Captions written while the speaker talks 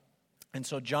And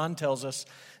so John tells us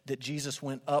that Jesus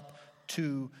went up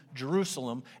to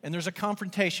Jerusalem, and there's a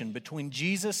confrontation between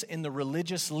Jesus and the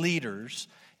religious leaders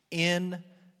in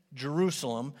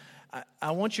Jerusalem.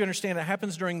 I want you to understand it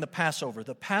happens during the Passover.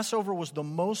 The Passover was the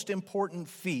most important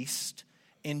feast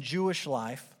in Jewish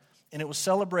life, and it was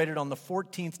celebrated on the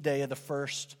 14th day of the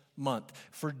first month.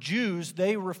 For Jews,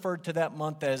 they referred to that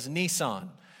month as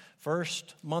Nisan.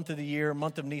 First month of the year,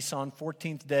 month of Nisan,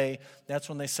 14th day, that's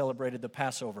when they celebrated the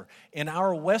Passover. In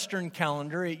our Western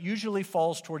calendar, it usually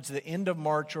falls towards the end of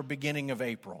March or beginning of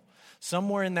April.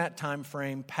 Somewhere in that time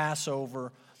frame,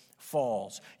 Passover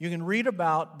falls. You can read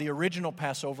about the original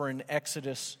Passover in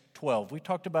Exodus 12. We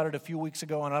talked about it a few weeks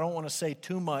ago, and I don't want to say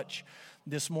too much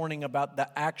this morning about the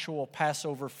actual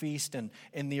Passover feast and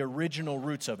the original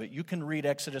roots of it. You can read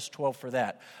Exodus 12 for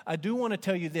that. I do want to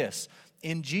tell you this.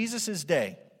 In Jesus'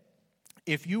 day,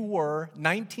 if you were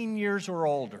 19 years or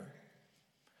older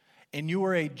and you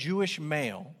were a Jewish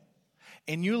male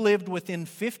and you lived within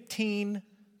 15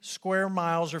 square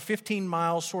miles or 15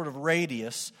 miles sort of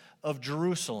radius of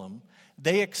Jerusalem,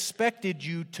 they expected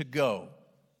you to go.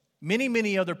 Many,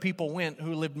 many other people went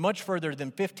who lived much further than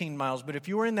 15 miles, but if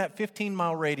you were in that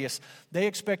 15-mile radius, they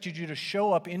expected you to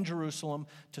show up in Jerusalem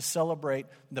to celebrate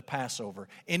the Passover.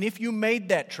 And if you made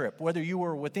that trip, whether you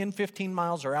were within 15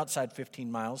 miles or outside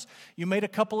 15 miles, you made a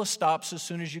couple of stops as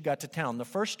soon as you got to town. The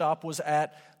first stop was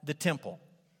at the temple.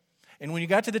 And when you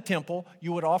got to the temple,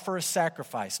 you would offer a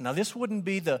sacrifice. Now, this wouldn't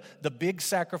be the big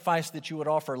sacrifice that you would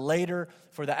offer later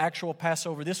for the actual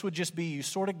Passover. This would just be you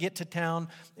sort of get to town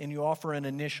and you offer an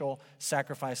initial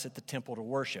sacrifice at the temple to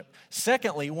worship.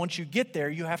 Secondly, once you get there,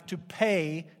 you have to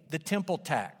pay the temple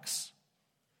tax.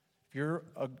 If you're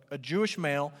a Jewish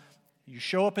male, you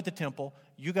show up at the temple,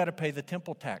 you got to pay the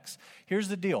temple tax. Here's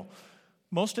the deal.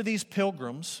 Most of these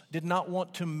pilgrims did not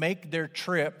want to make their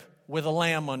trip with a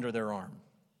lamb under their arm.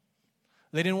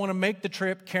 They didn't want to make the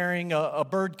trip carrying a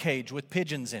bird cage with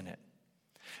pigeons in it.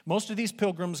 Most of these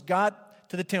pilgrims got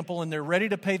to the temple and they're ready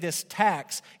to pay this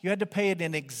tax. You had to pay it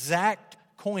in exact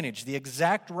coinage, the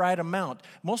exact right amount.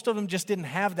 Most of them just didn't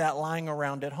have that lying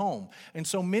around at home. And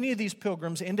so many of these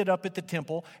pilgrims ended up at the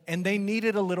temple and they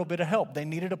needed a little bit of help. They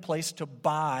needed a place to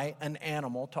buy an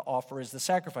animal to offer as the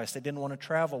sacrifice. They didn't want to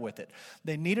travel with it.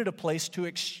 They needed a place to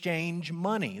exchange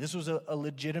money. This was a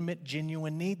legitimate,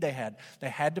 genuine need they had. They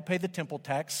had to pay the temple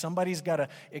tax. Somebody's got to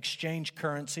exchange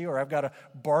currency, or I've got to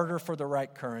barter for the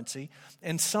right currency.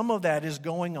 And some of that is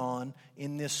going on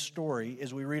in this story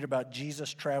as we read about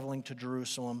Jesus traveling to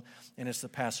Jerusalem, and it's the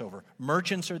Passover.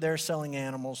 Merchants are there selling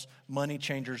animals. Money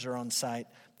changers are on site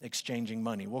exchanging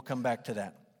money. We'll come back to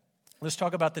that. Let's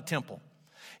talk about the temple.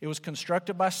 It was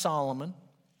constructed by Solomon.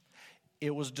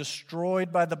 It was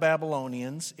destroyed by the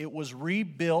Babylonians. It was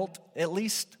rebuilt, at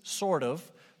least sort of,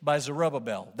 by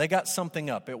Zerubbabel. They got something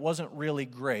up. It wasn't really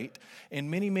great. And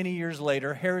many, many years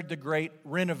later, Herod the Great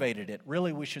renovated it.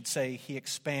 Really, we should say he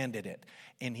expanded it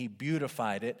and he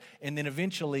beautified it. And then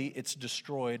eventually it's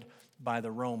destroyed by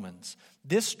the Romans.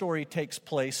 This story takes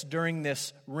place during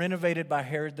this renovated by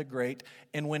Herod the Great.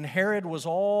 And when Herod was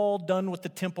all done with the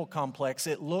temple complex,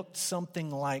 it looked something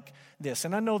like this.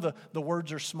 And I know the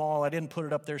words are small. I didn't put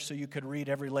it up there so you could read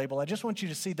every label. I just want you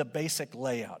to see the basic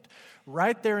layout.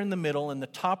 Right there in the middle, in the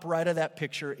top right of that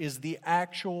picture, is the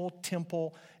actual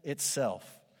temple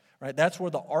itself. Right? That's where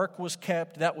the ark was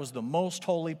kept. That was the most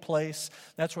holy place.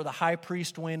 That's where the high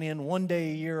priest went in one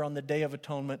day a year on the Day of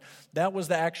Atonement. That was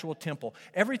the actual temple.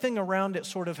 Everything around it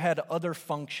sort of had other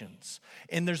functions.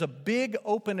 And there's a big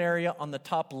open area on the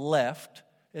top left.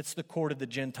 It's the court of the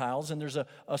Gentiles. And there's a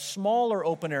smaller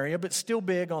open area, but still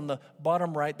big, on the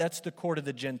bottom right. That's the court of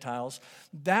the Gentiles.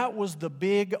 That was the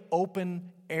big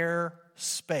open air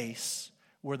space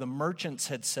where the merchants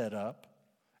had set up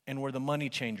and where the money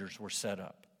changers were set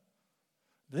up.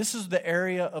 This is the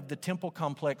area of the temple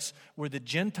complex where the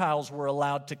Gentiles were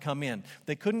allowed to come in.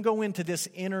 They couldn't go into this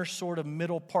inner sort of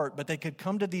middle part, but they could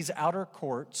come to these outer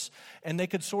courts and they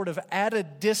could sort of at a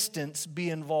distance be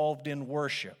involved in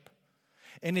worship.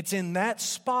 And it's in that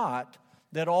spot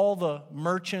that all the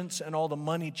merchants and all the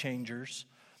money changers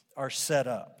are set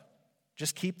up.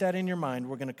 Just keep that in your mind.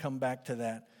 We're going to come back to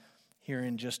that here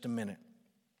in just a minute.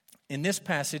 In this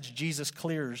passage, Jesus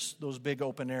clears those big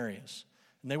open areas.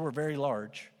 And they were very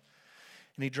large.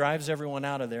 And he drives everyone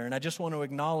out of there. And I just want to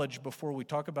acknowledge before we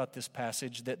talk about this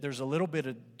passage that there's a little bit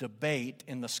of debate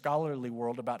in the scholarly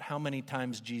world about how many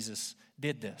times Jesus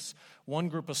did this. One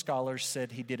group of scholars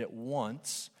said he did it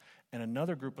once, and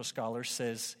another group of scholars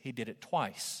says he did it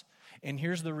twice. And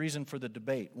here's the reason for the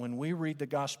debate. When we read the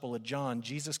Gospel of John,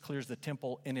 Jesus clears the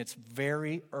temple, and it's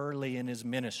very early in his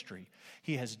ministry.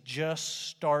 He has just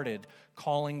started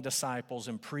calling disciples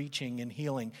and preaching and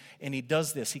healing, and he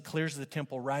does this. He clears the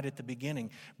temple right at the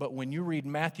beginning. But when you read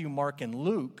Matthew, Mark, and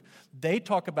Luke, they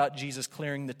talk about Jesus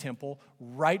clearing the temple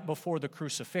right before the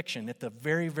crucifixion, at the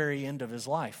very, very end of his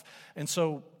life. And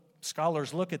so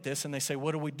scholars look at this and they say,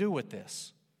 what do we do with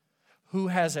this? Who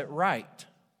has it right?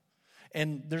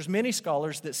 And there's many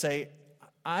scholars that say,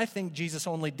 I think Jesus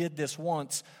only did this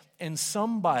once, and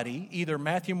somebody, either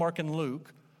Matthew, Mark, and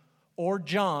Luke, or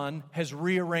John, has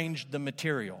rearranged the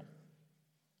material.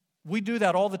 We do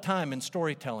that all the time in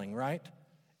storytelling, right?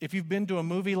 If you've been to a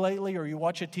movie lately or you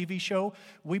watch a TV show,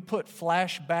 we put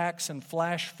flashbacks and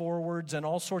flash forwards and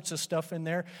all sorts of stuff in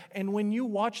there. And when you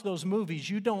watch those movies,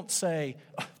 you don't say,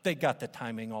 oh, they got the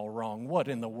timing all wrong. What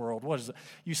in the world? What is it?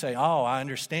 You say, oh, I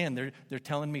understand. They're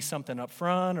telling me something up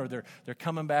front, or they're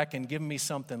coming back and giving me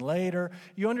something later.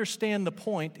 You understand the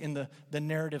point in the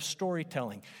narrative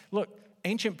storytelling. Look,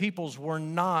 ancient peoples were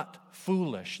not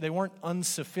foolish. They weren't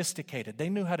unsophisticated. They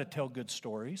knew how to tell good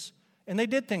stories. And they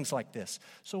did things like this.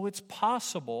 So it's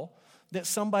possible that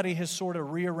somebody has sort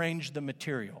of rearranged the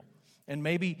material. And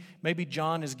maybe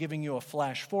John is giving you a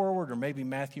flash forward, or maybe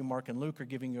Matthew, Mark, and Luke are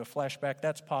giving you a flashback.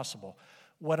 That's possible.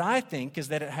 What I think is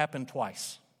that it happened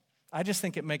twice. I just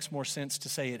think it makes more sense to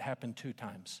say it happened 2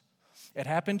 times. It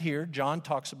happened here. John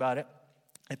talks about it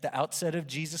at the outset of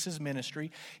Jesus'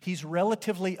 ministry. He's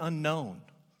relatively unknown.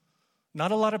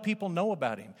 Not a lot of people know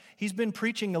about him. He's been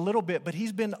preaching a little bit, but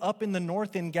he's been up in the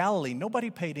north in Galilee. Nobody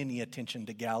paid any attention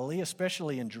to Galilee,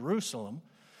 especially in Jerusalem.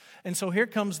 And so here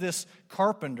comes this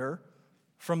carpenter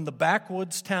from the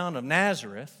backwoods town of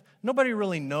Nazareth. Nobody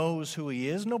really knows who he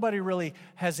is. Nobody really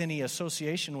has any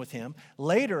association with him.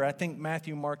 Later, I think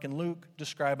Matthew, Mark, and Luke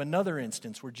describe another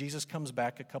instance where Jesus comes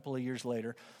back a couple of years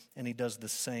later and he does the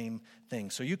same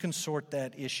thing. So you can sort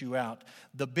that issue out.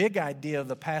 The big idea of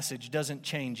the passage doesn't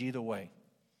change either way.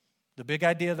 The big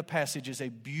idea of the passage is a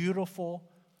beautiful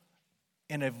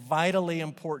and a vitally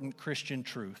important Christian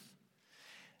truth.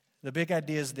 The big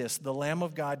idea is this: the Lamb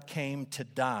of God came to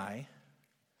die,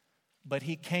 but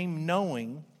he came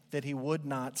knowing that he would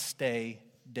not stay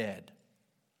dead.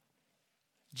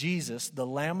 Jesus, the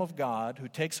Lamb of God, who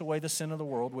takes away the sin of the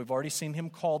world, we've already seen him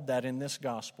called that in this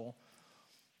gospel.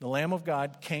 The Lamb of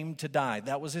God came to die.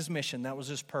 That was his mission. That was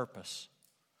his purpose.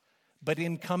 But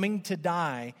in coming to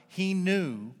die, he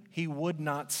knew he would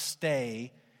not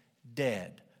stay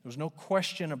dead. There was no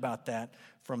question about that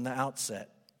from the outset.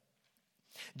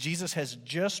 Jesus has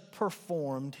just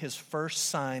performed his first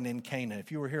sign in Cana.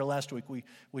 If you were here last week,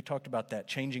 we talked about that,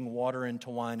 changing water into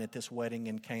wine at this wedding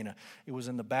in Cana. It was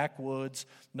in the backwoods.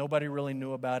 Nobody really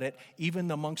knew about it.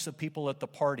 Even amongst the people at the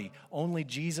party, only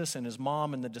Jesus and his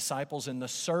mom and the disciples and the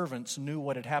servants knew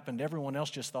what had happened. Everyone else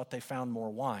just thought they found more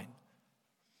wine,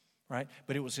 right?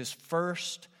 But it was his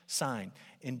first sign.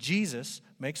 And Jesus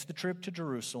makes the trip to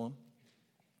Jerusalem.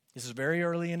 This is very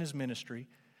early in his ministry.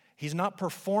 He's not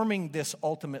performing this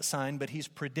ultimate sign, but he's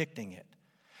predicting it.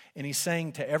 And he's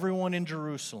saying to everyone in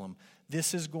Jerusalem,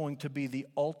 this is going to be the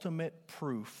ultimate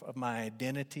proof of my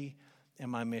identity and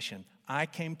my mission. I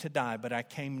came to die, but I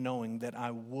came knowing that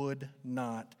I would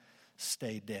not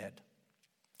stay dead.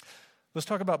 Let's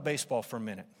talk about baseball for a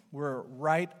minute. We're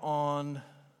right on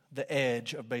the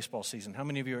edge of baseball season. How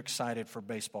many of you are excited for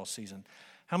baseball season?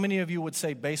 How many of you would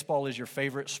say baseball is your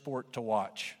favorite sport to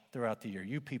watch throughout the year?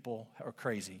 You people are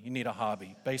crazy. You need a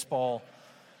hobby. Baseball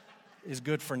is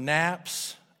good for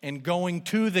naps and going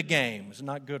to the game. It's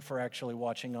not good for actually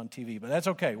watching on TV, but that's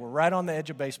okay. We're right on the edge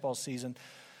of baseball season.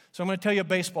 So I'm going to tell you a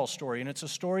baseball story, and it's a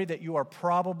story that you are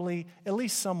probably at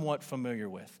least somewhat familiar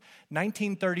with.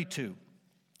 1932,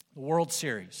 the World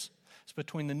Series. It's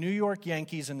between the New York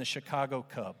Yankees and the Chicago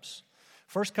Cubs.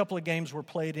 First couple of games were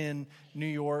played in New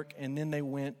York, and then they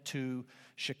went to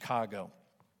Chicago.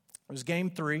 It was Game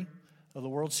 3 of the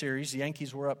World Series. The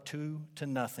Yankees were up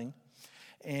 2-0.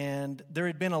 And there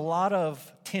had been a lot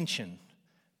of tension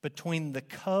between the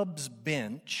Cubs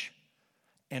bench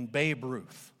and Babe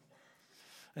Ruth.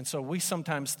 And so we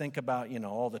sometimes think about,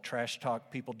 all the trash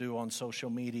talk people do on social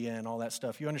media and all that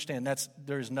stuff. You understand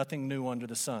there's nothing new under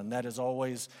the sun. That has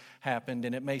always happened,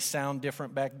 and it may sound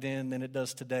different back then than it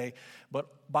does today. But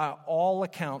by all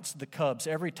accounts, the Cubs,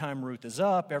 every time Ruth is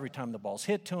up, every time the ball's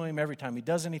hit to him, every time he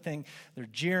does anything, they're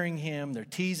jeering him, they're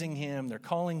teasing him, they're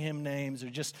calling him names.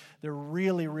 They're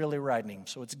really, really riding him.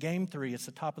 So it's Game 3, it's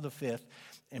the top of the 5th,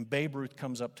 and Babe Ruth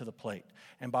comes up to the plate.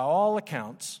 And by all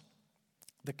accounts,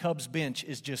 the Cubs bench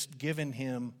is just giving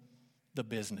him the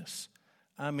business.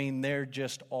 I mean, they're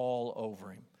just all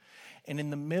over him. And in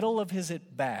the middle of his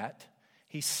at-bat,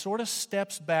 he sort of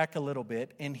steps back a little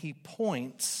bit and he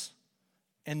points,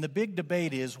 and the big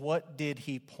debate is, what did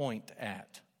he point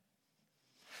at?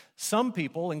 Some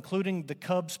people, including the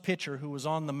Cubs pitcher who was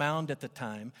on the mound at the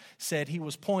time, said he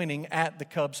was pointing at the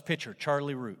Cubs pitcher,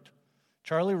 Charlie Root.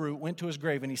 Charlie Root went to his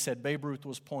grave and he said, Babe Ruth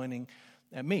was pointing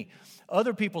at me.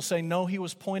 Other people say, no, he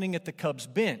was pointing at the Cubs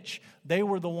bench. They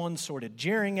were the ones sort of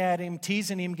jeering at him,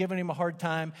 teasing him, giving him a hard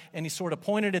time, and he sort of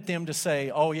pointed at them to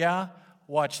say, oh yeah,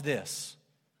 watch this.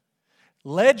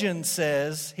 Legend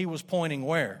says he was pointing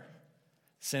where?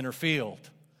 Center field.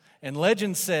 And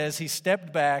legend says he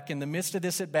stepped back in the midst of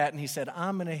this at bat and he said,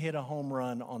 I'm going to hit a home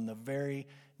run on the very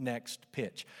next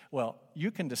pitch. Well, you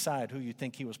can decide who you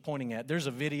think he was pointing at. There's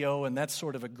a video, and that's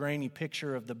sort of a grainy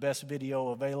picture of the best video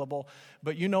available.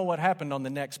 But you know what happened on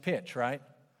the next pitch, right?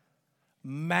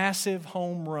 Massive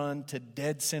home run to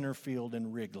dead center field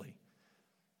in Wrigley.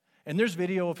 And there's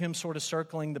video of him sort of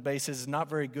circling the bases. Not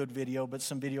very good video, but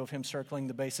some video of him circling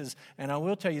the bases. And I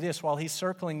will tell you this, while he's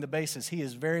circling the bases, he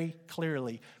is very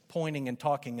clearly pointing and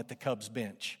talking at the Cubs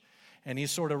bench. And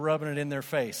he's sort of rubbing it in their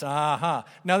face. Aha.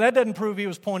 Now, that doesn't prove he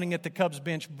was pointing at the Cubs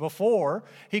bench before.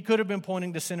 He could have been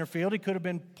pointing to center field. He could have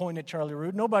been pointing at Charlie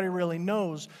Root. Nobody really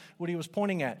knows what he was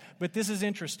pointing at. But this is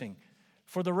interesting.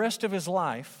 For the rest of his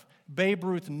life, Babe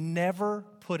Ruth never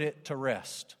put it to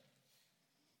rest.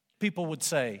 People would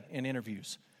say in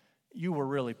interviews, you were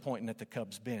really pointing at the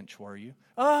Cubs bench, were you?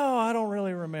 Oh, I don't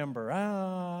really remember.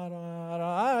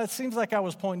 It seems like I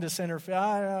was pointing to center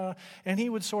field. And he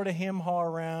would sort of hem-haw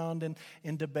around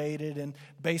and debate it, and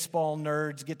baseball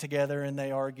nerds get together and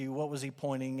they argue, what was he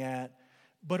pointing at?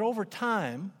 But over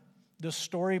time, the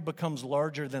story becomes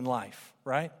larger than life,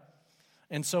 right?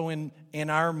 And so in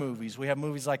our movies, we have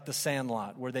movies like The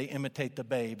Sandlot where they imitate the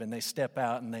Babe and they step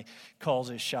out and they calls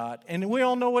his shot. And we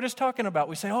all know what it's talking about.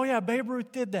 We say, oh yeah, Babe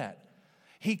Ruth did that.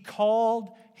 He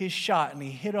called his shot and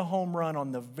he hit a home run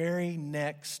on the very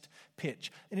next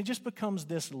pitch. And it just becomes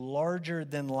this larger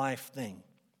than life thing.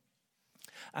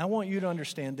 I want you to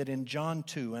understand that in John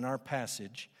 2, in our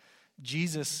passage,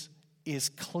 Jesus is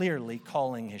clearly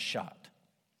calling his shot.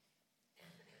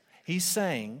 He's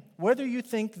saying, whether you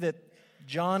think that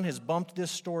John has bumped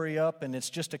this story up and it's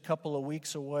just a couple of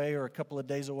weeks away or a couple of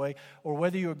days away, or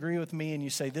whether you agree with me and you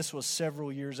say this was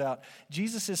several years out,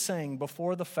 Jesus is saying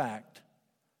before the fact,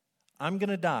 I'm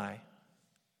going to die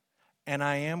and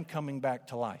I am coming back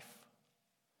to life.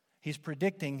 He's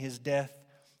predicting his death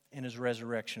and his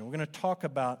resurrection. We're going to talk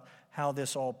about how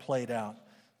this all played out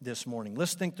this morning.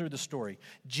 Let's think through the story.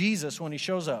 Jesus, when he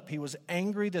shows up, he was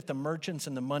angry that the merchants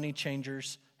and the money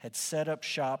changers had set up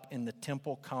shop in the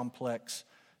temple complex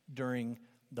during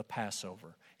the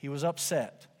Passover. He was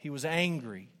upset. He was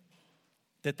angry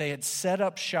that they had set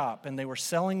up shop and they were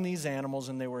selling these animals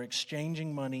and they were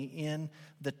exchanging money in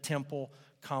the temple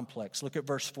complex. Look at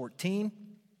verse 14.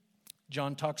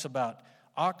 John talks about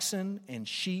oxen and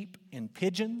sheep and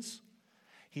pigeons.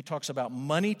 He talks about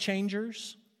money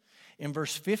changers. In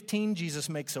verse 15, Jesus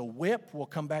makes a whip. We'll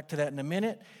come back to that in a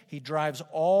minute. He drives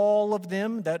all of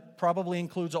them. That probably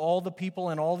includes all the people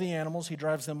and all the animals. He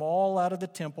drives them all out of the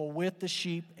temple with the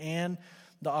sheep and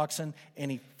the oxen.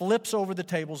 And he flips over the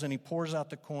tables and he pours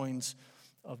out the coins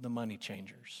of the money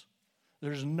changers.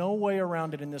 There's no way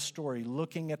around it in this story,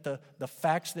 looking at the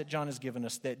facts that John has given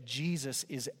us, that Jesus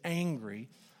is angry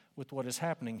with what is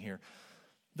happening here.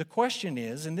 The question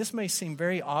is, and this may seem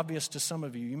very obvious to some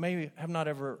of you, you may have not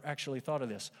ever actually thought of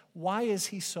this, why is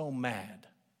he so mad?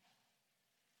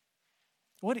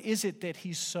 What is it that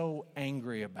he's so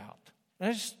angry about?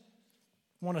 And I just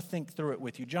want to think through it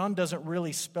with you. John doesn't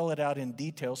really spell it out in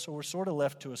detail, so we're sort of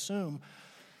left to assume.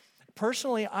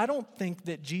 Personally, I don't think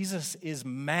that Jesus is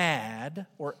mad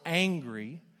or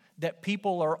angry that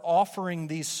people are offering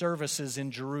these services in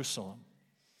Jerusalem.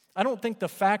 I don't think the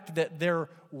fact that there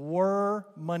were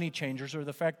money changers or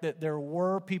the fact that there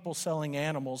were people selling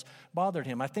animals bothered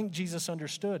him. I think Jesus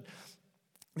understood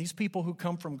these people who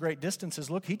come from great distances.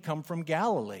 Look, he'd come from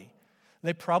Galilee.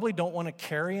 They probably don't want to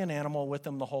carry an animal with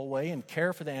them the whole way and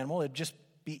care for the animal. It'd just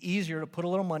be easier to put a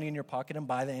little money in your pocket and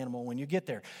buy the animal when you get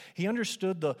there. He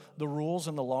understood the rules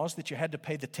and the laws that you had to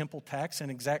pay the temple tax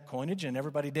and exact coinage, and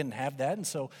everybody didn't have that. And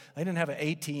so they didn't have an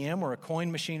ATM or a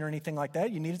coin machine or anything like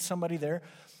that. You needed somebody there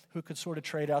who could sort of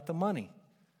trade out the money.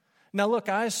 Now, look,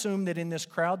 I assume that in this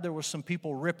crowd there were some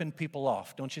people ripping people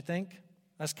off, don't you think?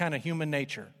 That's kind of human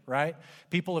nature, right?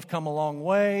 People have come a long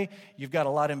way. You've got a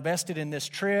lot invested in this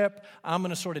trip. I'm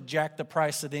going to sort of jack the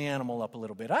price of the animal up a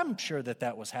little bit. I'm sure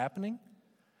that was happening.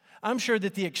 I'm sure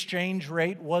that the exchange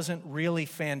rate wasn't really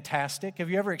fantastic. Have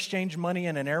you ever exchanged money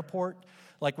in an airport?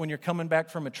 Like when you're coming back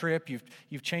from a trip,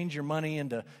 you've changed your money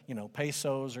into,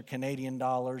 pesos or Canadian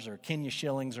dollars or Kenya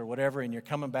shillings or whatever, and you're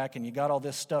coming back and you got all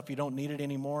this stuff, you don't need it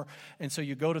anymore. And so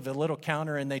you go to the little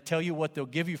counter and they tell you what they'll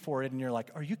give you for it, and you're like,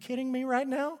 are you kidding me right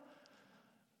now?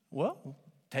 Well,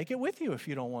 take it with you if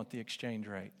you don't want the exchange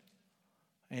rate.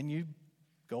 And you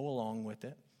go along with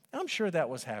it. I'm sure that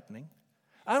was happening.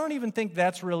 I don't even think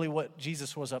that's really what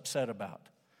Jesus was upset about,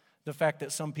 the fact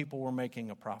that some people were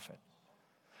making a profit.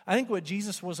 I think what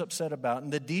Jesus was upset about,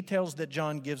 and the details that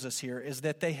John gives us here, is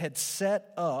that they had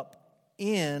set up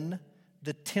in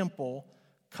the temple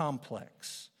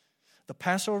complex. The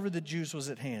Passover of the Jews was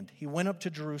at hand. He went up to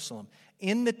Jerusalem.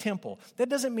 In the temple. That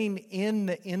doesn't mean in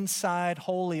the inside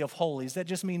Holy of Holies. That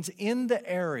just means in the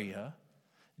area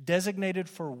designated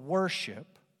for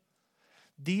worship,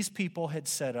 these people had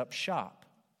set up shop.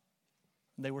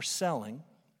 They were selling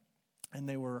and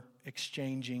they were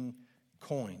exchanging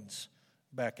coins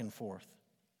back and forth.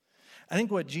 I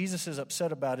think what Jesus is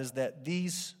upset about is that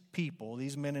these people,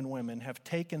 these men and women, have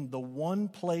taken the one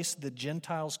place the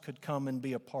Gentiles could come and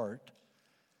be a part,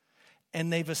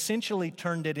 and they've essentially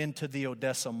turned it into the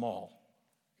Odessa Mall.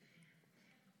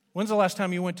 When's the last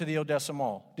time you went to the Odessa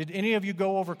Mall? Did any of you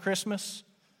go over Christmas?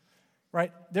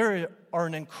 Right? There are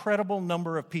an incredible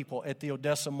number of people at the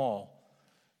Odessa Mall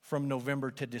from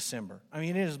November to December. I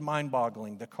mean, it is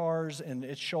mind-boggling. The cars, and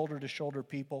it's shoulder-to-shoulder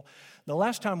people. The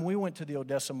last time we went to the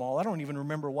Odessa Mall, I don't even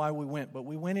remember why we went, but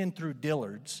we went in through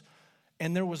Dillard's,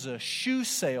 and there was a shoe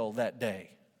sale that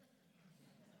day.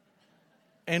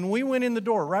 And we went in the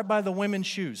door right by the women's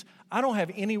shoes. I don't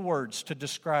have any words to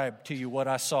describe to you what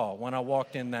I saw when I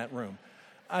walked in that room.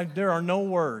 There are no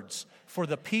words for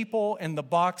the people and the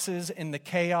boxes and the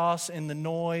chaos and the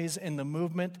noise and the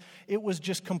movement. It was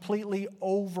just completely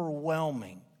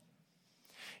overwhelming.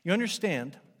 You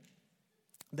understand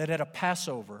that at a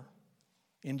Passover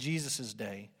in Jesus'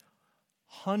 day,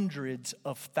 hundreds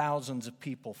of thousands of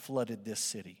people flooded this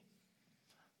city.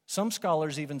 Some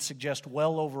scholars even suggest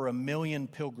well over 1 million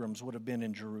pilgrims would have been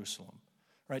in Jerusalem.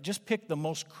 Right? Just pick the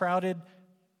most crowded,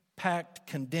 packed,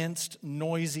 condensed,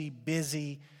 noisy,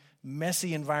 busy,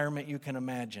 messy environment you can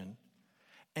imagine.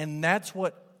 And that's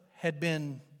what had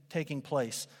been taking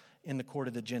place in the court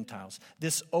of the Gentiles.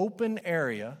 This open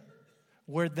area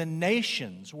where the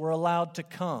nations were allowed to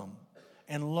come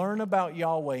and learn about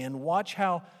Yahweh and watch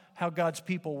how God's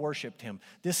people worshiped Him.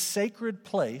 This sacred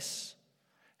place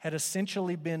had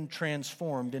essentially been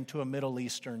transformed into a Middle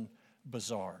Eastern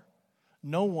bazaar.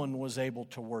 No one was able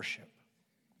to worship.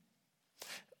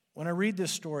 When I read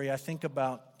this story, I think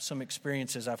about some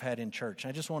experiences I've had in church.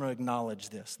 I just want to acknowledge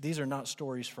this. These are not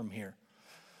stories from here.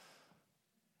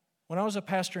 When I was a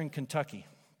pastor in Kentucky,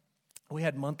 we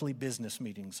had monthly business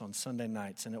meetings on Sunday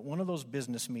nights. And at one of those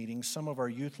business meetings, some of our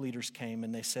youth leaders came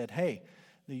and they said, hey,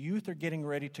 the youth are getting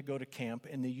ready to go to camp,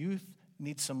 and the youth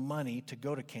need some money to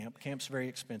go to camp. Camp's very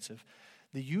expensive.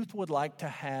 The youth would like to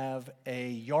have a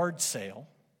yard sale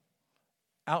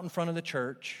out in front of the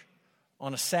church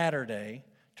on a Saturday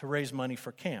to raise money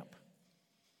for camp.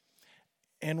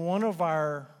 And one of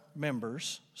our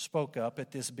members spoke up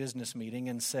at this business meeting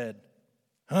and said,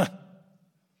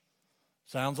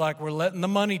 sounds like we're letting the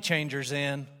money changers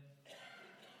in.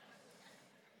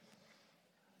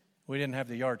 We didn't have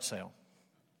the yard sale.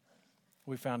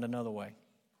 We found another way.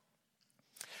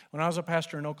 When I was a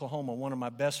pastor in Oklahoma, one of my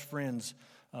best friends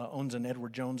owns an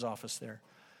Edward Jones office there.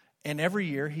 And every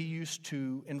year he used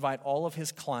to invite all of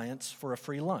his clients for a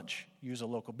free lunch. Use a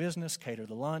local business, cater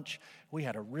the lunch. We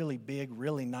had a really big,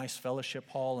 really nice fellowship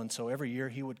hall. And so every year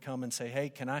he would come and say, hey,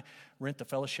 can I rent the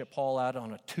fellowship hall out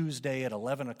on a Tuesday at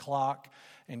 11 o'clock?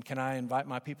 And can I invite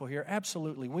my people here?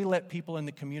 Absolutely. We let people in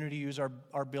the community use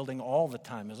our building all the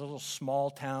time. It's a little small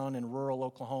town in rural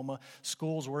Oklahoma.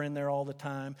 Schools were in there all the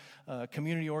time.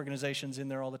 Community organizations in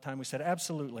there all the time. We said,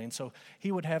 absolutely. And so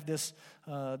he would have this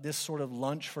sort of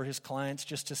lunch for his clients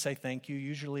just to say thank you,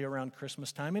 usually around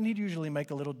Christmas time. And he'd usually make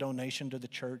a little donation to the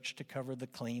church to cover the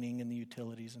cleaning and the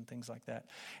utilities and things like that.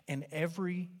 And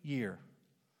every year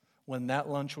when that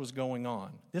lunch was going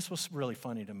on, this was really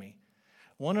funny to me.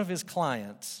 One of his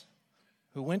clients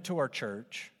who went to our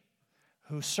church,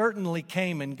 who certainly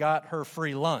came and got her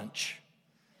free lunch,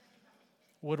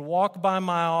 would walk by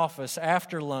my office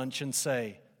after lunch and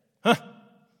say,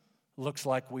 looks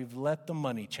like we've let the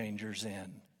money changers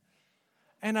in.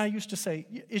 And I used to say,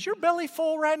 is your belly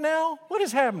full right now? What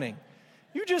is happening?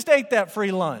 You just ate that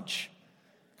free lunch.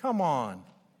 Come on.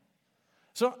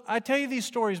 So I tell you these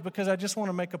stories because I just want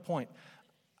to make a point.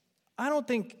 I don't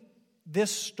think this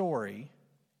story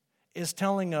is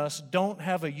telling us don't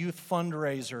have a youth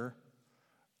fundraiser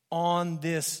on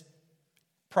this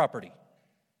property.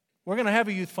 We're going to have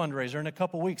a youth fundraiser in a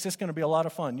couple weeks. It's going to be a lot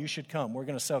of fun. You should come. We're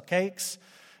going to sell cakes.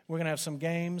 We're going to have some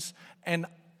games. And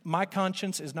my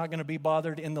conscience is not going to be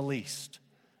bothered in the least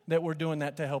that we're doing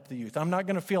that to help the youth. I'm not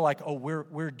going to feel like, oh,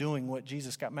 we're doing what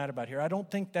Jesus got mad about here. I don't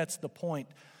think that's the point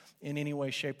in any way,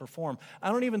 shape, or form.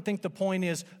 I don't even think the point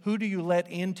is, who do you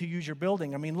let in to use your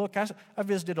building? I mean, look, I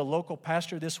visited a local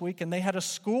pastor this week, and they had a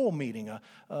school meeting,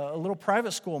 a little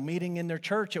private school meeting in their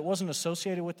church. It wasn't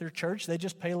associated with their church. They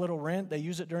just pay a little rent. They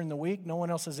use it during the week. No one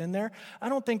else is in there. I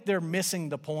don't think they're missing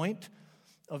the point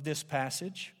of this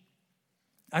passage.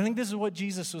 I think this is what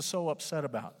Jesus was so upset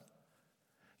about.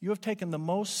 You have taken the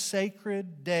most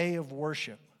sacred day of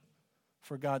worship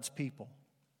for God's people,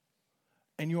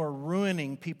 and you are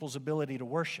ruining people's ability to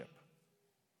worship.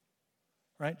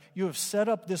 Right? You have set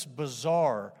up this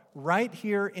bazaar right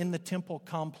here in the temple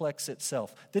complex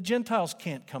itself. The Gentiles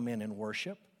can't come in and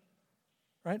worship.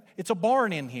 Right? It's a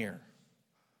barn in here.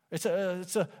 It's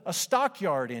a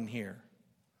stockyard in here.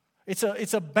 It's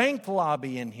a bank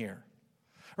lobby in here.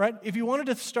 Right? If you wanted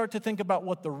to start to think about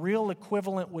what the real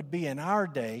equivalent would be in our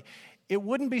day, it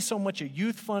wouldn't be so much a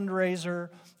youth fundraiser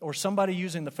or somebody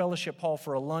using the fellowship hall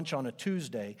for a lunch on a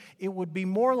Tuesday. It would be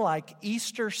more like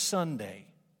Easter Sunday.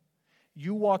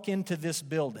 You walk into this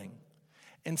building,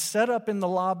 and set up in the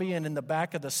lobby and in the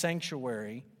back of the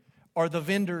sanctuary are the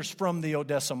vendors from the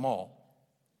Odessa Mall.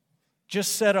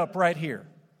 Just set up right here.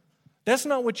 That's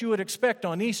not what you would expect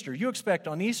on Easter. You expect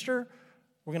on Easter,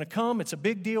 we're going to come, it's a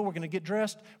big deal, we're going to get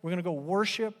dressed, we're going to go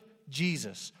worship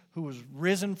Jesus, who was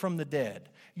risen from the dead.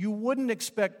 You wouldn't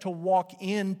expect to walk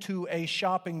into a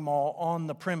shopping mall on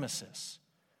the premises.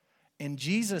 And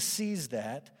Jesus sees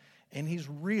that, and he's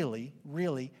really,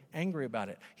 really angry about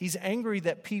it. He's angry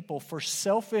that people, for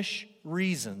selfish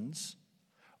reasons,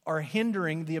 are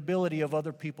hindering the ability of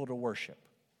other people to worship.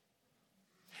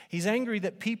 He's angry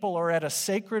that people are at a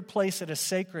sacred place at a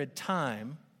sacred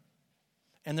time,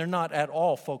 and they're not at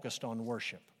all focused on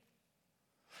worship.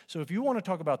 So if you want to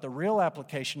talk about the real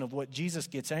application of what Jesus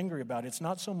gets angry about, it's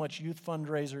not so much youth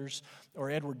fundraisers or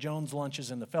Edward Jones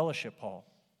lunches in the fellowship hall.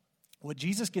 What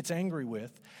Jesus gets angry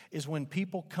with is when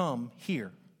people come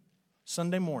here,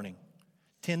 Sunday morning,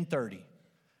 10:30,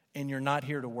 and you're not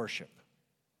here to worship.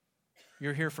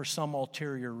 You're here for some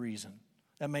ulterior reason.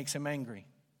 That makes him angry.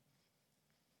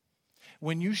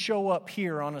 When you show up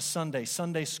here on a Sunday,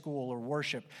 Sunday school or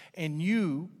worship, and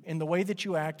you, in the way that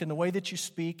you act, in the way that you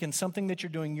speak, and something that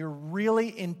you're doing, you're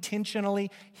really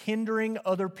intentionally hindering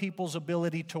other people's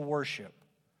ability to worship.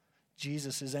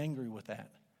 Jesus is angry with that.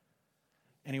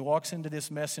 And he walks into this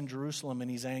mess in Jerusalem,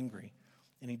 and he's angry.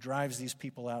 And he drives these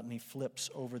people out, and he flips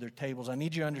over their tables. I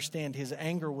need you to understand, his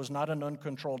anger was not an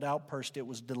uncontrolled outburst. It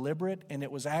was deliberate, and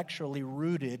it was actually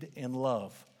rooted in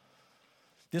love.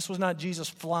 This was not Jesus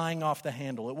flying off the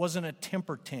handle. It wasn't a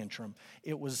temper tantrum.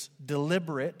 It was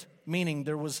deliberate, meaning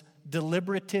there was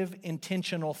deliberative,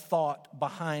 intentional thought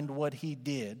behind what he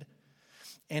did.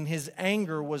 And his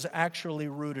anger was actually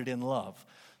rooted in love.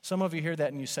 Some of you hear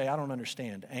that and you say, I don't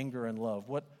understand, anger and love.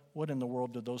 What in the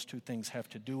world do those two things have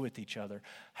to do with each other?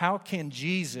 How can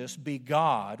Jesus be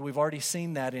God? We've already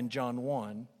seen that in John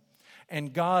 1.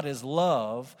 And God is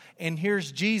love, and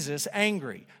here's Jesus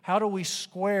angry. How do we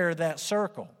square that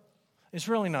circle? It's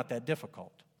really not that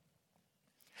difficult.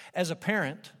 As a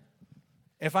parent,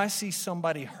 if I see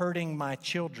somebody hurting my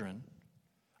children,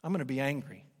 I'm going to be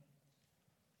angry.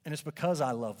 And it's because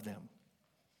I love them.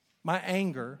 My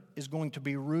anger is going to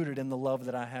be rooted in the love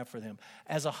that I have for them.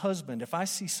 As a husband, if I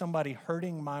see somebody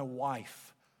hurting my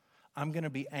wife, I'm going to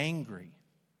be angry.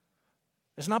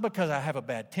 It's not because I have a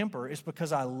bad temper. It's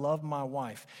because I love my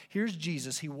wife. Here's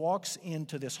Jesus. He walks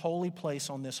into this holy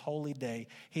place on this holy day.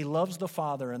 He loves the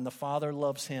Father, and the Father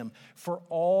loves him. For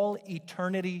all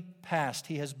eternity past,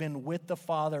 he has been with the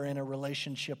Father in a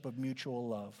relationship of mutual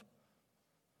love.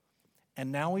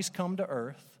 And now he's come to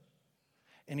earth,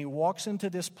 and he walks into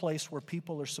this place where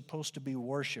people are supposed to be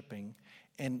worshiping,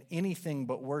 and anything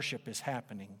but worship is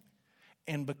happening.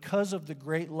 And because of the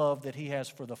great love that he has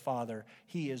for the Father,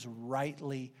 he is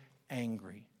rightly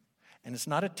angry. And it's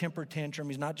not a temper tantrum.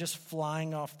 He's not just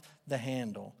flying off the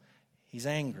handle. He's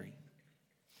angry.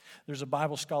 There's a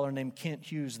Bible scholar named Kent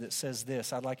Hughes that says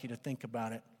this. I'd like you to think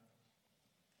about it.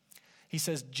 He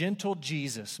says, gentle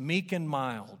Jesus, meek and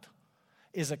mild,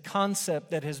 is a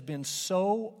concept that has been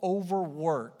so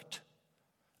overworked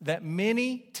that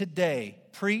many today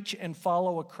preach and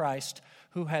follow a Christ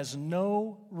who has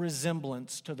no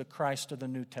resemblance to the Christ of the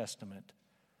New Testament.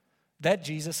 That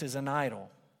Jesus is an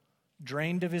idol,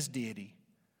 drained of his deity,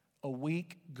 a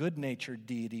weak, good-natured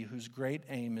deity whose great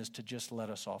aim is to just let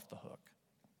us off the hook.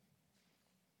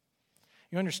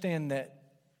 You understand that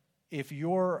if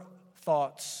your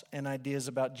thoughts and ideas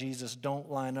about Jesus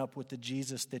don't line up with the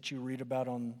Jesus that you read about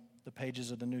on the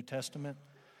pages of the New Testament,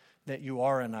 that you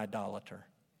are an idolater.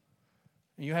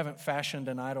 You haven't fashioned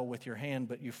an idol with your hand,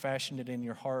 but you fashioned it in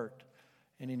your heart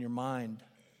and in your mind.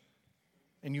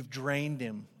 And you've drained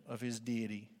him of his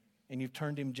deity. And you've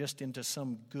turned him just into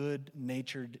some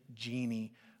good-natured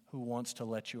genie who wants to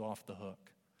let you off the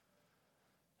hook.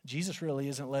 Jesus really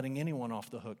isn't letting anyone off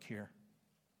the hook here.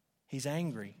 He's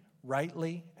angry,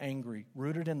 rightly angry,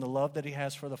 rooted in the love that he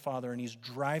has for the Father, and he's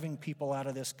driving people out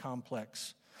of this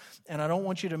complex. And I don't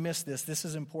want you to miss this. This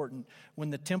is important.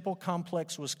 When the temple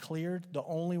complex was cleared, the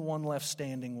only one left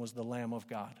standing was the Lamb of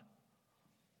God.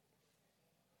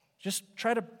 Just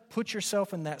try to put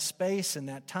yourself in that space and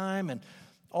that time and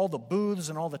all the booths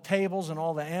and all the tables and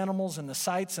all the animals and the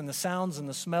sights and the sounds and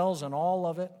the smells and all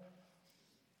of it.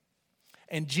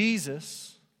 And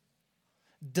Jesus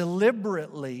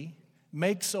deliberately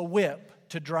makes a whip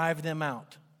to drive them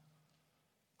out.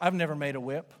 I've never made a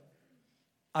whip.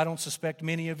 I don't suspect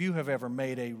many of you have ever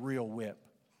made a real whip.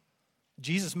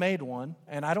 Jesus made one,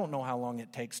 and I don't know how long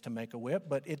it takes to make a whip,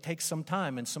 but it takes some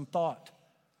time and some thought.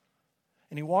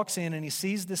 And he walks in and he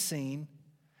sees the scene,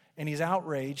 and he's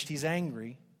outraged, he's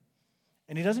angry,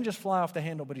 and he doesn't just fly off the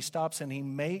handle, but he stops and he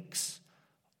makes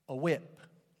a whip,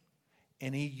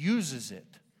 and he uses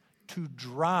it to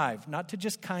drive, not to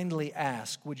just kindly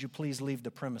ask, would you please leave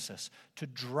the premises, to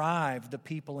drive the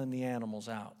people and the animals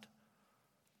out.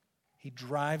 He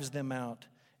drives them out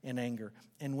in anger.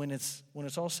 And when it's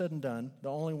all said and done, the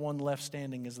only one left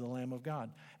standing is the Lamb of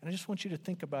God. And I just want you to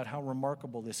think about how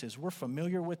remarkable this is. We're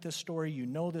familiar with this story. You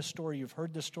know this story. You've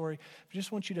heard this story. I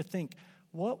just want you to think,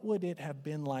 what would it have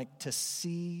been like to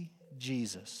see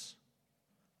Jesus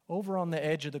over on the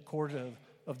edge of the court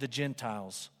of the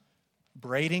Gentiles,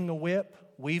 braiding a whip,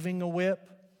 weaving a whip,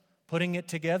 putting it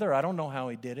together? I don't know how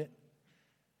he did it.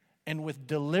 And with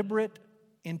deliberate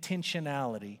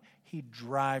intentionality, he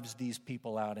drives these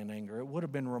people out in anger. It would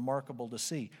have been remarkable to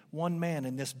see. One man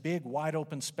in this big, wide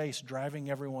open space driving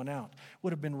everyone out.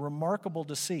 Would have been remarkable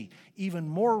to see. Even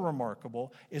more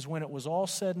remarkable is when it was all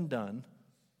said and done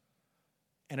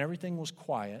and everything was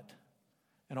quiet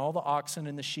and all the oxen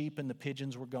and the sheep and the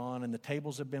pigeons were gone and the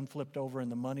tables had been flipped over and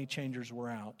the money changers were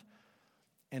out.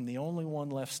 And the only one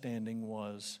left standing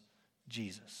was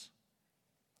Jesus,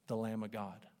 the Lamb of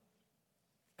God,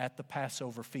 at the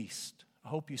Passover feast. I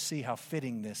hope you see how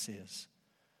fitting this is.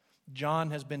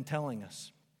 John has been telling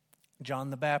us,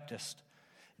 John the Baptist,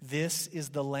 this is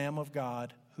the Lamb of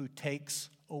God who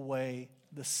takes away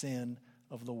the sin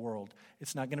of the world.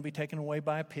 It's not going to be taken away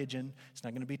by a pigeon. It's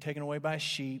not going to be taken away by a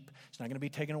sheep. It's not going to be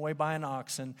taken away by an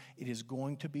oxen. It is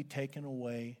going to be taken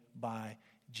away by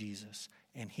Jesus.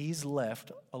 And he's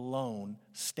left alone,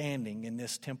 standing in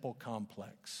this temple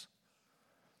complex.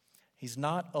 He's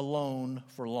not alone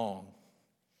for long.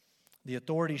 The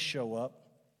authorities show up.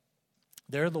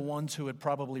 They're the ones who had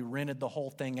probably rented the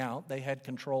whole thing out. They had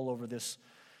control over this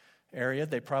area.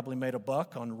 They probably made a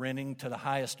buck on renting to the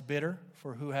highest bidder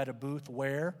for who had a booth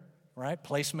where, right?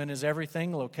 Placement is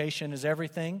everything. Location is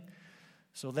everything.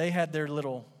 So they had their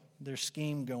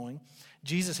scheme going.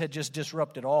 Jesus had just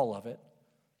disrupted all of it,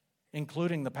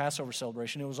 including the Passover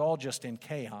celebration. It was all just in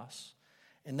chaos.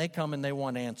 And they come and they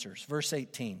want answers. Verse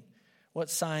 18, what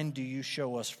sign do you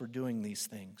show us for doing these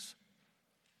things?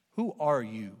 Who are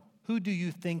you? Who do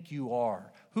you think you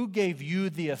are? Who gave you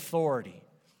the authority?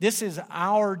 This is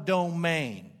our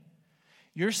domain.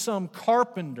 You're some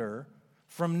carpenter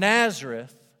from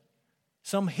Nazareth,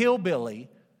 some hillbilly.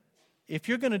 If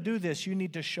you're going to do this, you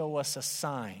need to show us a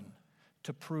sign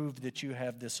to prove that you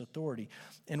have this authority.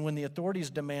 And when the authorities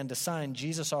demand a sign,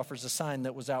 Jesus offers a sign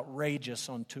that was outrageous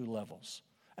on two levels.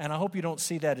 And I hope you don't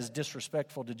see that as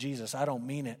disrespectful to Jesus. I don't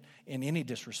mean it in any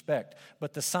disrespect.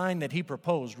 But the sign that he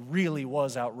proposed really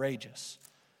was outrageous.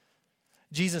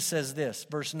 Jesus says this,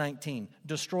 verse 19,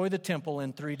 destroy the temple,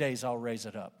 in 3 days I'll raise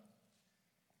it up.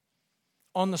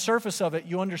 On the surface of it,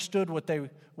 you understood what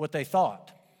they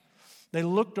thought. They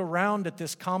looked around at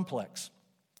this complex.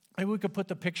 Maybe we could put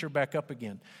the picture back up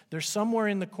again. They're somewhere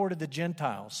in the court of the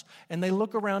Gentiles, and they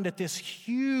look around at this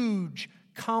huge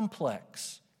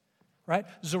complex. Right?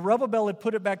 Zerubbabel had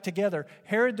put it back together.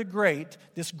 Herod the Great,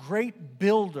 this great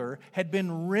builder, had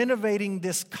been renovating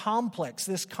this complex,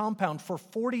 this compound, for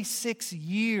 46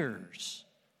 years.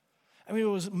 I mean, it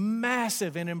was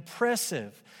massive and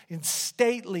impressive and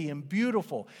stately and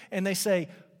beautiful. And they say,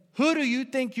 who do you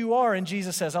think you are? And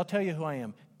Jesus says, I'll tell you who I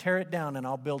am. Tear it down and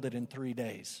I'll build it in 3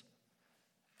 days.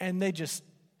 And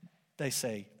they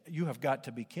say, you have got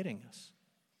to be kidding us.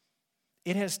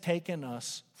 It has taken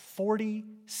us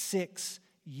 46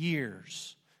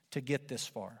 years to get this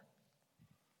far.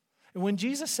 And when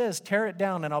Jesus says, tear it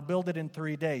down and I'll build it in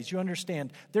 3 days, you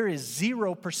understand there is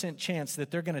 0% chance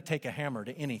that they're going to take a hammer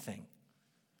to anything.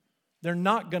 They're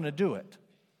not going to do it.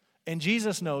 And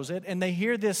Jesus knows it, and they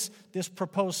hear this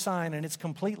proposed sign, and it's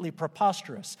completely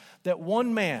preposterous. That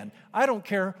one man, I don't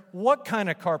care what kind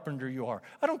of carpenter you are,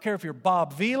 I don't care if you're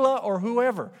Bob Vila or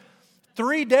whoever,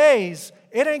 3 days,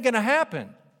 it ain't going to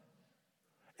happen.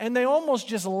 And they almost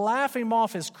just laugh him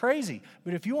off as crazy.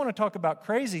 But if you want to talk about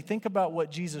crazy, think about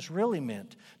what Jesus really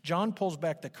meant. John pulls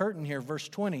back the curtain here, verse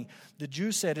 20. The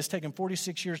Jews said, it's taken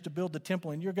 46 years to build the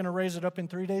temple, and you're going to raise it up in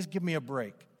 3 days? Give me a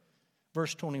break.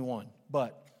 Verse 21,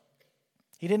 but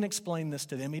he didn't explain this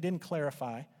to them. He didn't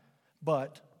clarify,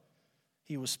 but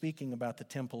he was speaking about the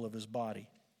temple of his body.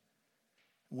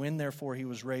 When, therefore, he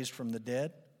was raised from the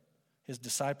dead, his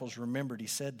disciples remembered he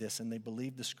said this, and they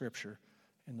believed the scripture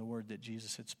and the word that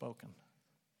Jesus had spoken.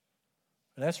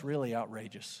 That's really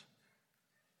outrageous.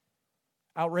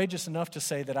 Outrageous enough to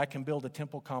say that I can build a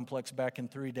temple complex back in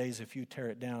 3 days if you tear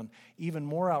it down. Even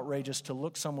more outrageous to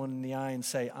look someone in the eye and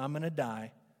say, I'm going to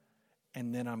die,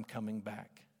 and then I'm coming back.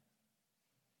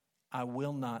 I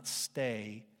will not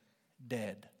stay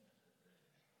dead.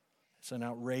 It's an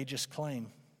outrageous claim.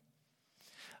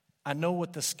 I know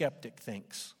what the skeptic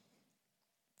thinks.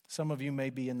 Some of you may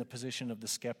be in the position of the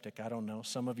skeptic. I don't know.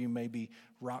 Some of you may be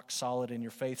rock solid in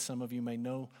your faith. Some of you may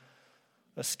know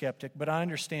a skeptic. But I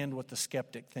understand what the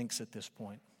skeptic thinks at this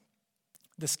point.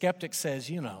 The skeptic says,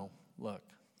 look,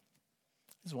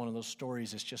 this is one of those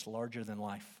stories that's just larger than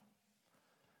life.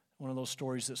 One of those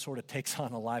stories that sort of takes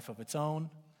on a life of its own.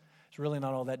 It's really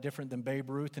not all that different than Babe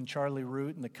Ruth and Charlie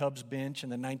Root and the Cubs bench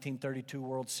and the 1932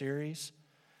 World Series.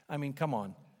 I mean, come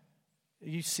on.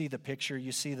 You see the picture,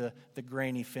 you see the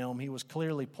grainy film. He was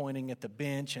clearly pointing at the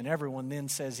bench, and everyone then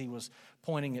says he was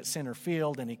pointing at center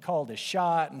field, and he called his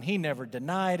shot, and he never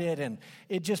denied it, and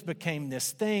it just became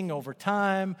this thing over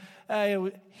time.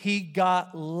 He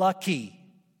got lucky.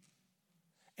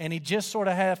 And he just sort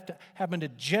of happened to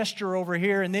gesture over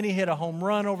here, and then he hit a home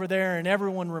run over there, and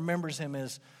everyone remembers him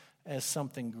as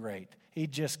something great. He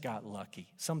just got lucky.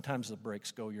 Sometimes the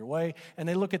breaks go your way, and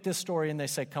they look at this story and they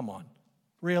say, come on,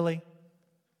 really?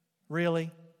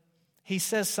 Really? He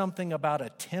says something about a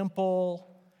temple.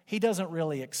 He doesn't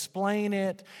really explain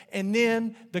it. And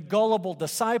then the gullible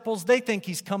disciples, they think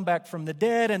he's come back from the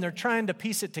dead, and they're trying to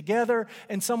piece it together.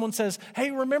 And someone says,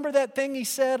 hey, remember that thing he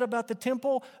said about the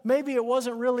temple? Maybe it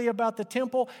wasn't really about the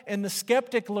temple. And the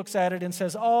skeptic looks at it and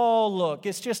says, oh, look,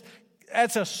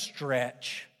 that's a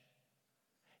stretch.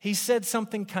 He said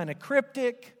something kind of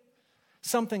cryptic.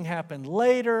 Something happened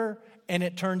later, and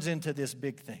it turns into this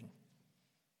big thing.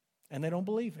 And they don't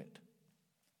believe it.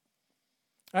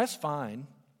 That's fine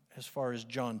as far as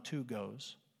John 2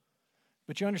 goes.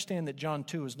 But you understand that John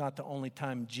 2 is not the only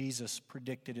time Jesus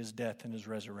predicted his death and his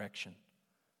resurrection.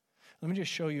 Let me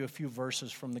just show you a few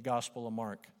verses from the Gospel of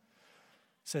Mark.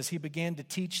 It says, he began to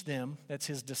teach them, that's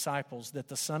his disciples, that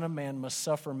the Son of Man must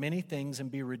suffer many things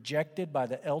and be rejected by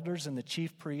the elders and the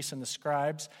chief priests and the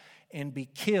scribes and be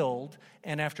killed,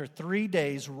 and after 3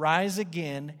 days rise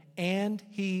again. And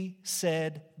he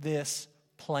said this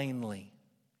plainly.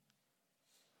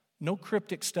 No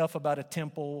cryptic stuff about a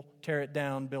temple, tear it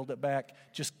down, build it back.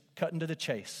 Just cutting to the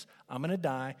chase. I'm going to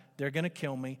die, they're going to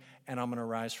kill me, and I'm going to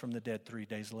rise from the dead 3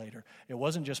 days later. It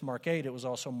wasn't just Mark 8, it was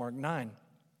also Mark 9.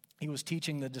 He was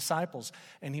teaching the disciples,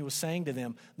 and he was saying to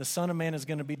them, the Son of Man is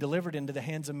going to be delivered into the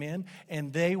hands of men,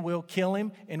 and they will kill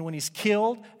him. And when he's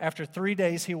killed, after 3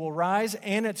 days, he will rise.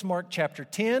 And it's Mark chapter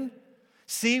 10.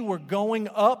 See, we're going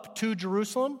up to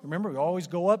Jerusalem. Remember, we always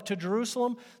go up to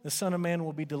Jerusalem. The Son of Man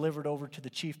will be delivered over to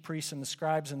the chief priests and the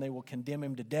scribes, and they will condemn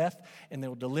him to death, and they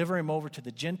will deliver him over to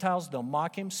the Gentiles. They'll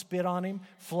mock him, spit on him,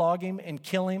 flog him, and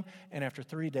kill him. And after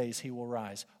 3 days, he will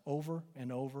rise over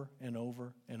and over and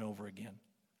over and over again.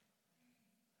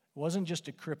 It wasn't just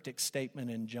a cryptic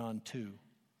statement in John 2.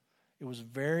 It was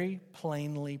very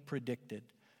plainly predicted.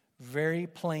 Very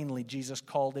plainly, Jesus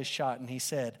called his shot and he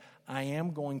said, I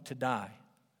am going to die,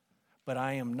 but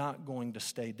I am not going to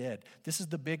stay dead. This is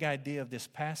the big idea of this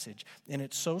passage. And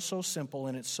it's so simple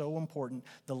and it's so important.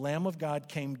 The Lamb of God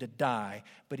came to die,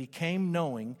 but he came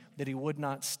knowing that he would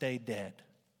not stay dead.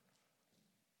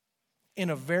 In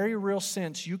a very real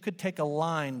sense, you could take a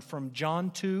line from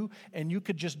John 2 and you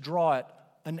could just draw it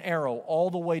an arrow all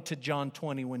the way to John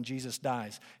 20 when Jesus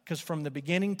dies. Because from the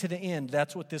beginning to the end,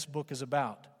 that's what this book is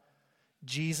about.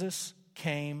 Jesus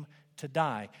came to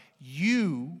die.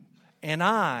 You and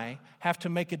I have to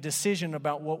make a decision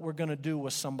about what we're going to do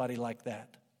with somebody like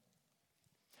that.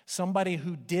 Somebody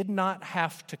who did not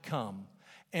have to come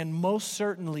and most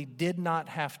certainly did not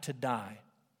have to die.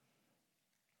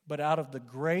 But out of the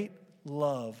great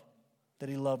love that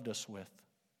he loved us with.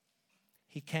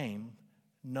 He came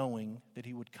knowing that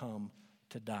he would come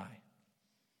to die.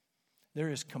 There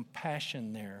is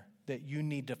compassion there that you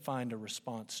need to find a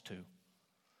response to.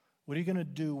 What are you going to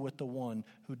do with the one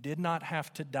who did not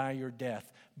have to die your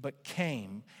death, but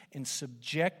came and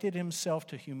subjected himself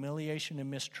to humiliation and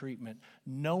mistreatment,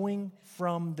 knowing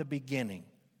from the beginning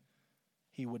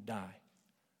he would die?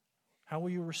 How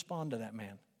will you respond to that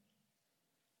man?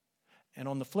 And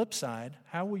on the flip side,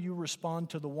 how will you respond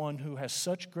to the one who has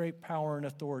such great power and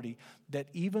authority that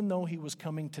even though he was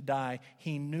coming to die,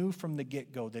 he knew from the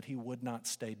get-go that he would not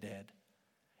stay dead?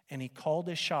 And he called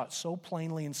his shot so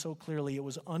plainly and so clearly, it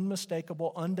was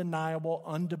unmistakable, undeniable,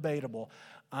 undebatable.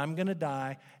 I'm going to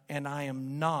die, and I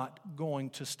am not going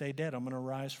to stay dead. I'm going to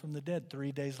rise from the dead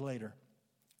 3 days later.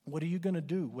 What are you going to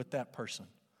do with that person?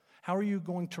 How are you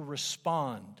going to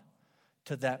respond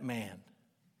to that man?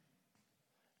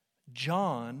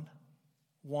 John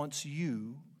wants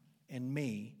you and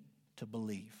me to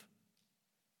believe.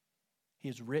 He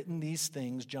has written these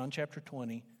things, John chapter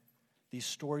 20, these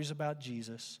stories about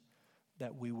Jesus,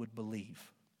 that we would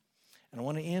believe. And I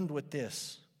want to end with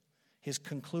this. His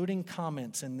concluding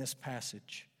comments in this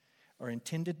passage are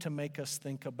intended to make us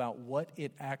think about what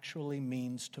it actually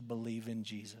means to believe in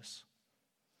Jesus.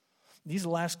 These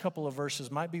last couple of verses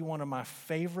might be one of my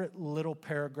favorite little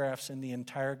paragraphs in the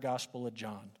entire Gospel of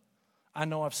John. I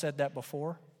know I've said that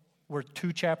before. We're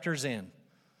 2 chapters in.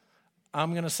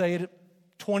 I'm going to say it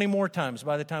 20 more times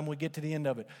by the time we get to the end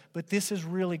of it. But this is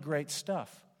really great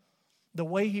stuff. The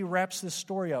way he wraps this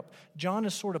story up, John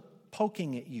is sort of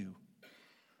poking at you.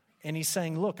 And he's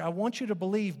saying, look, I want you to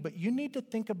believe, but you need to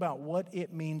think about what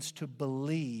it means to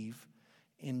believe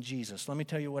in Jesus. Let me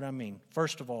tell you what I mean.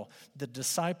 First of all, the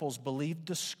disciples believed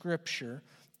the Scripture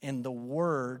and the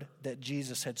word that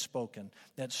Jesus had spoken.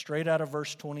 That's straight out of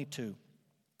verse 22.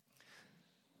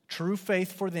 True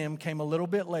faith for them came a little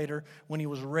bit later. When he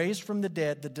was raised from the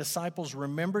dead, the disciples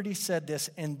remembered he said this,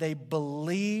 and they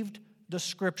believed the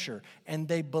Scripture, and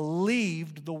they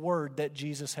believed the word that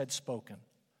Jesus had spoken.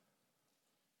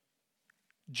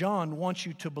 John wants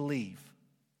you to believe,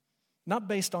 not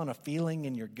based on a feeling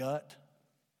in your gut,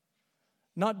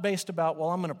 not based about, well,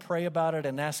 I'm going to pray about it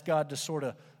and ask God to sort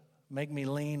of make me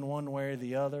lean one way or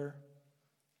the other.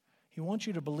 He wants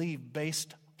you to believe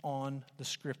based on the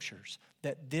Scriptures,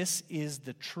 that this is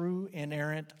the true,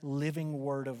 inerrant, living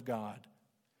Word of God.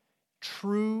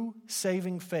 True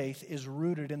saving faith is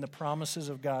rooted in the promises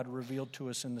of God revealed to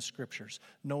us in the Scriptures.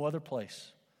 No other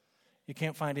place. You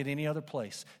can't find it any other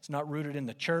place. It's not rooted in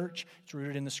the church. It's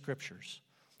rooted in the Scriptures.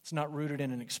 It's not rooted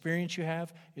in an experience you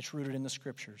have. It's rooted in the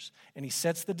Scriptures. And he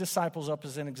sets the disciples up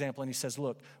as an example, and he says,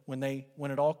 look, when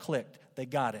it all clicked, they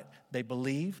got it. They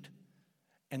believed,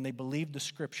 and they believed the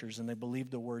Scriptures, and they believed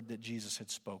the word that Jesus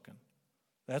had spoken.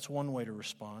 That's one way to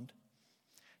respond.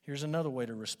 Here's another way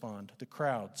to respond. The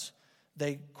crowds,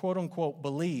 they quote-unquote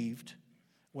believed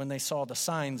when they saw the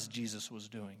signs Jesus was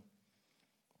doing.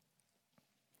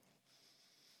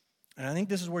 And I think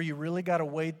this is where you really got to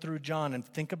wade through John and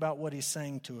think about what he's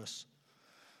saying to us.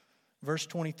 Verse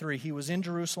 23, he was in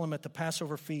Jerusalem at the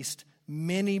Passover feast.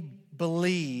 Many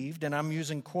believed, and I'm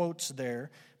using quotes there,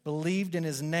 believed in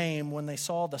his name when they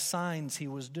saw the signs he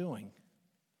was doing.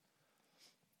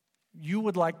 You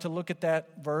would like to look at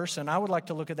that verse, and I would like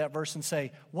to look at that verse and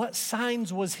say, what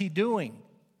signs was he doing?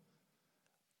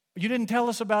 You didn't tell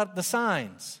us about the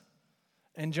signs.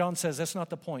 And John says, that's not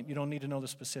the point. You don't need to know the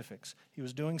specifics. He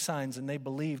was doing signs, and they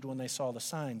believed when they saw the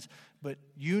signs. But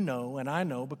you know, and I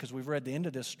know, because we've read the end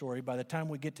of this story, by the time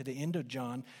we get to the end of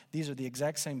John, these are the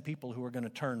exact same people who are going to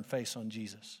turn face on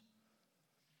Jesus.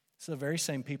 It's the very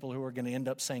same people who are going to end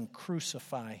up saying,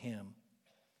 crucify him,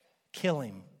 kill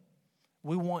him.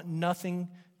 We want nothing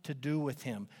to do with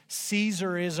him.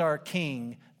 Caesar is our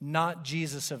king, not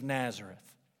Jesus of Nazareth.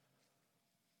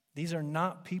 These are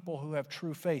not people who have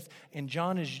true faith. And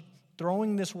John is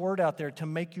throwing this word out there to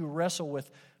make you wrestle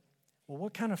with, well,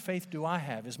 what kind of faith do I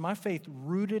have? Is my faith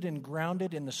rooted and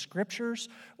grounded in the Scriptures,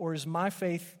 or is my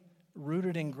faith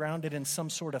rooted and grounded in some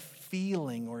sort of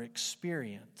feeling or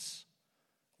experience?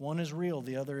 One is real,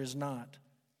 the other is not.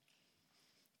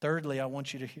 Thirdly, I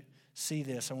want you to see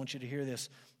this. I want you to hear this.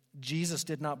 Jesus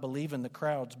did not believe in the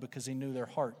crowds because he knew their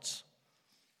hearts.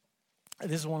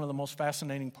 This is one of the most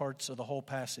fascinating parts of the whole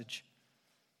passage.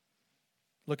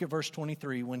 Look at verse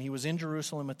 23. When he was in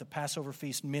Jerusalem at the Passover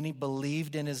feast, many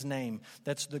believed in his name.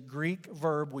 That's the Greek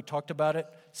verb. We talked about it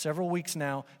several weeks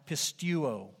now,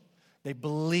 pisteuo. They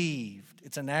believed.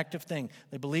 It's an active thing.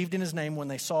 They believed in his name when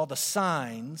they saw the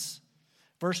signs.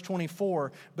 Verse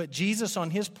 24, but Jesus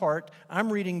on his part,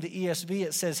 I'm reading the ESV,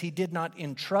 it says he did not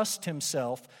entrust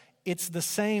himself It's the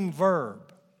same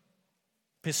verb,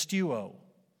 pisteuo.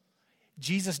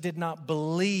 Jesus did not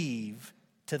believe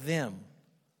to them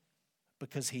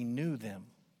because he knew them.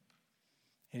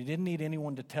 And he didn't need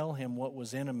anyone to tell him what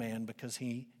was in a man because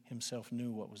he himself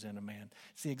knew what was in a man.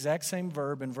 It's the exact same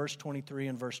verb in verse 23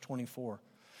 and verse 24.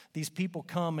 These people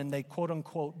come and they quote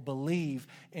unquote believe,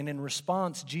 and in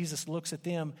response, Jesus looks at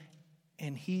them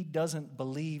and he doesn't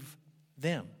believe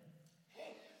them.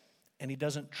 And he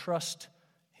doesn't trust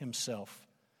himself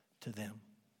to them.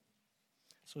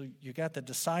 So you got the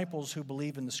disciples who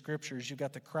believe in the scriptures, you've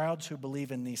got the crowds who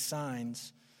believe in these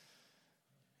signs,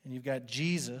 and you've got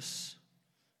Jesus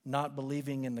not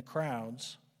believing in the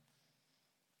crowds.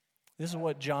 This is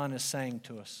what John is saying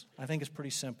to us. I think it's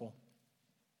pretty simple.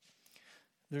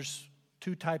 There's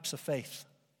two types of faith.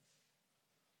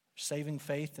 Saving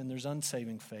faith and there's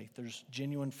unsaving faith. There's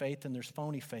genuine faith and there's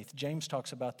phony faith. James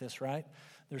talks about this, right?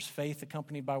 There's faith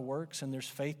accompanied by works, and there's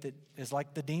faith that is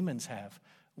like the demons have.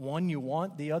 One you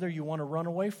want, the other you want to run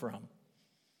away from.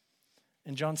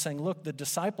 And John's saying, look, the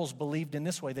disciples believed in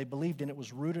this way. They believed and it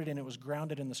was rooted and it was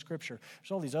grounded in the scripture.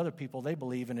 There's all these other people, they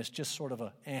believe and it's just sort of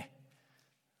I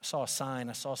saw a sign,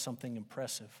 I saw something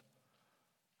impressive.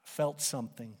 I felt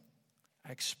something.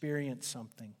 I experienced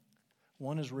something.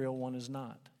 One is real, one is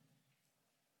not.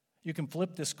 You can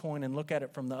flip this coin and look at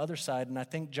it from the other side, and I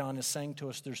think John is saying to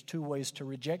us there's two ways to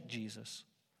reject Jesus.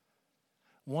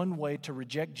 One way to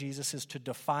reject Jesus is to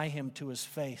defy him to his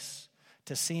face,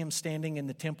 to see him standing in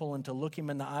the temple and to look him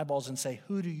in the eyeballs and say,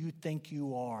 who do you think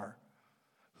you are?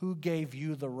 Who gave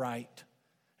you the right?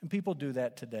 And people do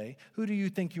that today. Who do you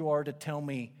think you are to tell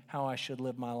me how I should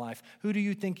live my life? Who do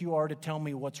you think you are to tell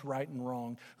me what's right and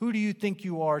wrong? Who do you think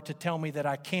you are to tell me that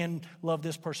I can love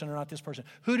this person or not this person?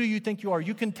 Who do you think you are?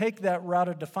 You can take that route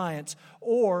of defiance,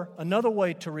 or another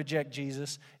way to reject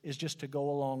Jesus is just to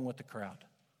go along with the crowd.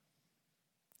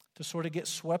 To sort of get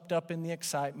swept up in the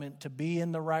excitement, to be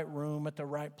in the right room at the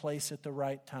right place at the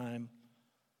right time.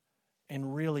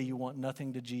 And really you want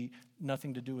nothing to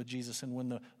do with Jesus. And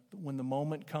when the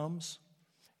moment comes,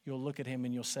 you'll look at him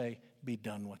and you'll say, be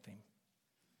done with him.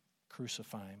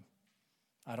 Crucify him.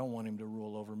 I don't want him to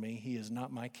rule over me. He is not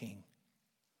my king.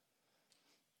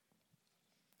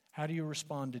 How do you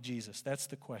respond to Jesus? That's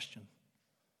the question.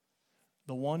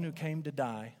 The one who came to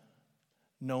die,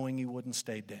 knowing he wouldn't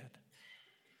stay dead.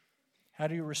 How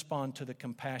do you respond to the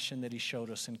compassion that he showed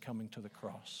us in coming to the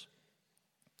cross?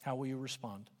 How will you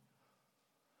respond?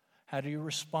 How do you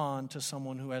respond to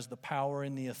someone who has the power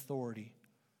and the authority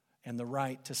and the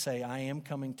right to say, I am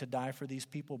coming to die for these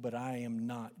people, but I am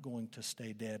not going to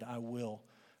stay dead. I will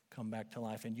come back to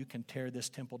life. And you can tear this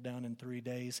temple down in 3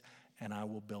 days, and I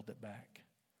will build it back.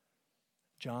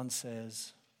 John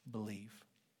says, believe.